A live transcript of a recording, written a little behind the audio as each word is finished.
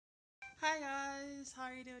Hi guys, how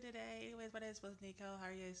are you doing today? Anyways, my name is Nico. How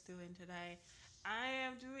are you guys doing today? I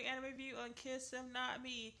am doing anime review on Kiss Him Not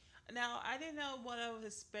Me. Now, I didn't know what I was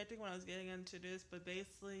expecting when I was getting into this, but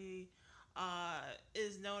basically,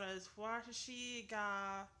 is known as Watashi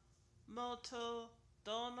ga Moto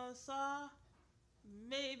Donosa.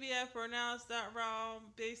 Maybe I pronounced that wrong.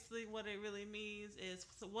 Basically, what it really means is,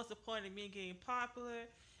 so what's the point of me getting popular?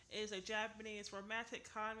 Is a Japanese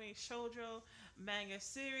romantic comedy shoujo manga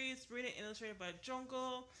series written and illustrated by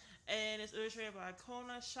Jungle, and it's illustrated by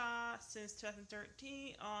Kona Shah since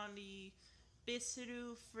 2013 on the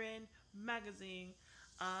Bitsuru Friend magazine.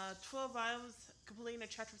 12 volumes completing the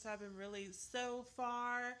chapters have been released so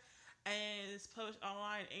far, and it's published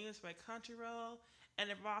online in English by Crunchyroll, and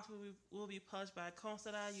the box will be published by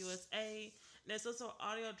Consuela USA. And there's also an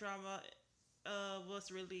audio drama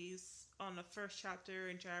was released on the first chapter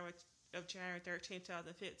in January 13th,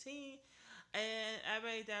 2015, and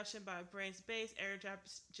anime adaptation by Brains Base aired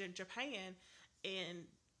in Japan in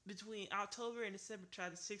between October and December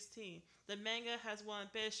 2016. The manga has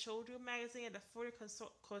won Best Shoujo Magazine at the 40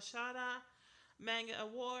 Koshada Manga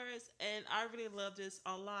Awards, and I really love this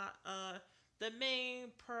a lot. The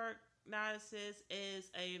main prognosis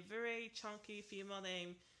is a very chunky female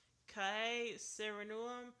named Kae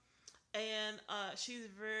Serenuum, and she's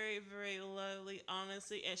very, very lovely,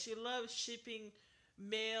 honestly, and she loves shipping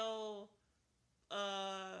male,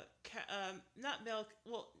 not male,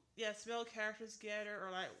 well, yes, male characters together,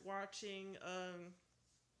 or like watching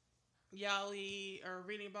yaoi or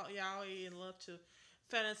reading about yaoi and love to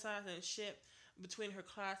fantasize and ship between her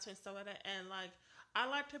classmates and stuff like that. And like, I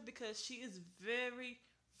liked her because she is very,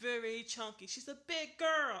 very chunky. She's a big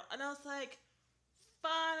girl, and I was like,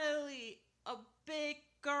 finally, a big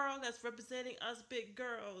girl that's representing us big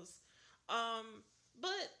girls. Um,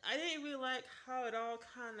 but I didn't really like how it all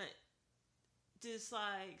kind of just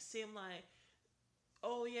like seemed like,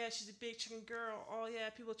 oh yeah, she's a big chunky girl. Oh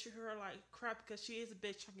yeah, people treat her like crap because she is a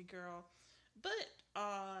big chunky girl. But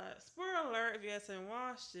spoiler alert if you guys haven't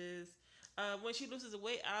watched this, when she loses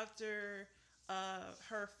weight after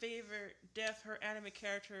her favorite death, her anime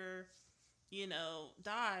character,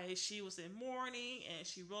 dies, she was in mourning and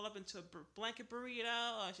she rolled up into a blanket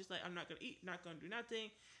burrito. She's like, I'm not gonna eat, not gonna do nothing.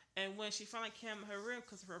 And when she finally came in her room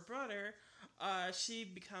because of her brother, she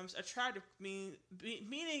becomes attractive,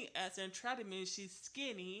 meaning as an attractive means she's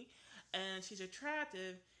skinny and she's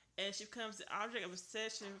attractive, and she becomes the object of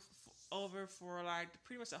obsession over for like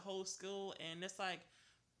pretty much the whole school, and it's like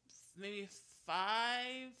maybe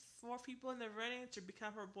four people in the running to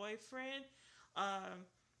become her boyfriend. Um,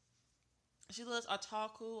 she loves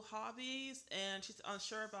otaku hobbies, and she's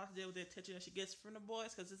unsure about to deal with the attention that she gets from the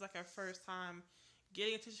boys because it's like her first time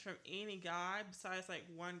getting attention from any guy besides like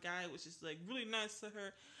one guy, which is like really nice to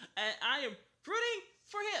her. And I am rooting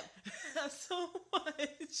for him so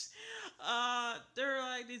much. They're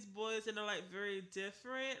like these boys, and they're like very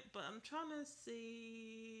different. But I'm trying to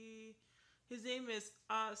see. His name is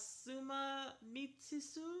Asuma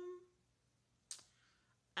Mitsusu.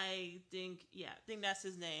 I think that's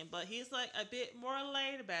his name. But he's like a bit more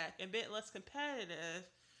laid back, a bit less competitive,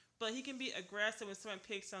 but he can be aggressive when someone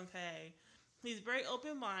picks on Kay. He's very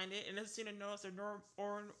open minded and doesn't seem to notice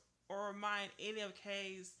or mind any of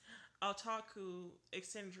Kay's otaku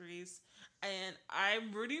eccentrics. And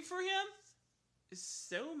I'm rooting for him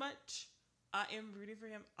so much. I am rooting for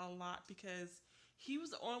him a lot because he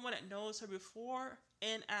was the only one that knows her before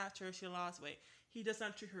and after she lost weight. He does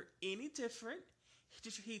not treat her any different.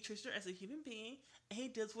 He treats her as a human being, and he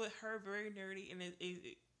deals with her very nerdy and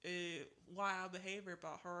a wild behavior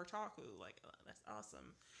about her otaku. Like, that's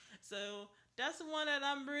awesome. So that's the one that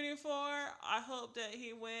I'm rooting for. I hope that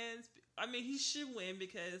he wins. I mean, he should win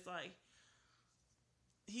because like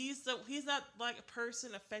he's not like a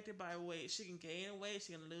person affected by weight. She can gain weight,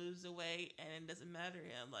 she can lose the weight, and it doesn't matter to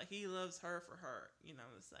him. Like he loves her for her. You know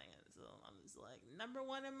what I'm saying? So I'm just like number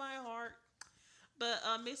one in my heart. But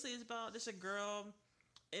basically, it's about just a girl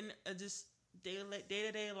in just day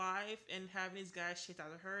to day life and having these guys shit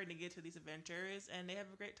out of her, and they get to these adventures and they have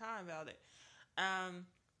a great time about it. Um,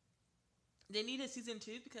 they need a season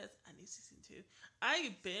two because I need season two.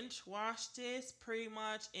 I binge watched this pretty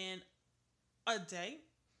much in a day.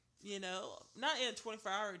 Not in a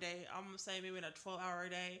 24-hour day. I'm gonna say maybe in a 12-hour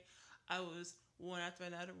day. I was one after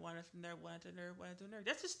another, one after another, one after another, one after another.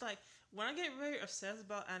 That's just like when I get very obsessed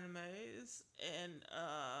about animes and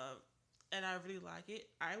I really like it.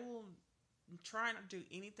 I will try not to do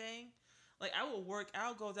anything. Like I will work.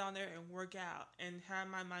 I'll go down there and work out and have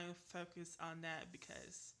my mind focused on that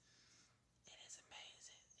because it is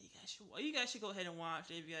amazing. You guys should go ahead and watch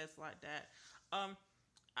it if you guys like that. Um,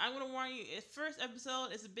 I'm gonna warn you. The first episode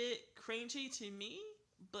is a bit cringy to me,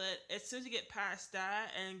 but as soon as you get past that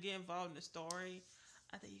and get involved in the story,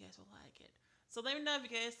 I think you guys will like it. So let me know if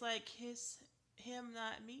you guys like him,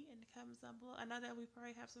 not me, in the comments down below. I know that we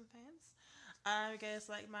probably have some fans. You guys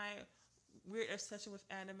like my weird obsession with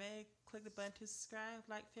anime? Click the button to subscribe,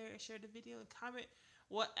 like, share, and share the video, and comment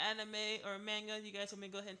what anime or manga you guys want me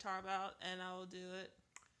to go ahead and talk about, and I will do it.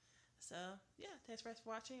 So yeah, thanks for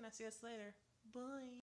watching, and I'll see you guys later. Bye.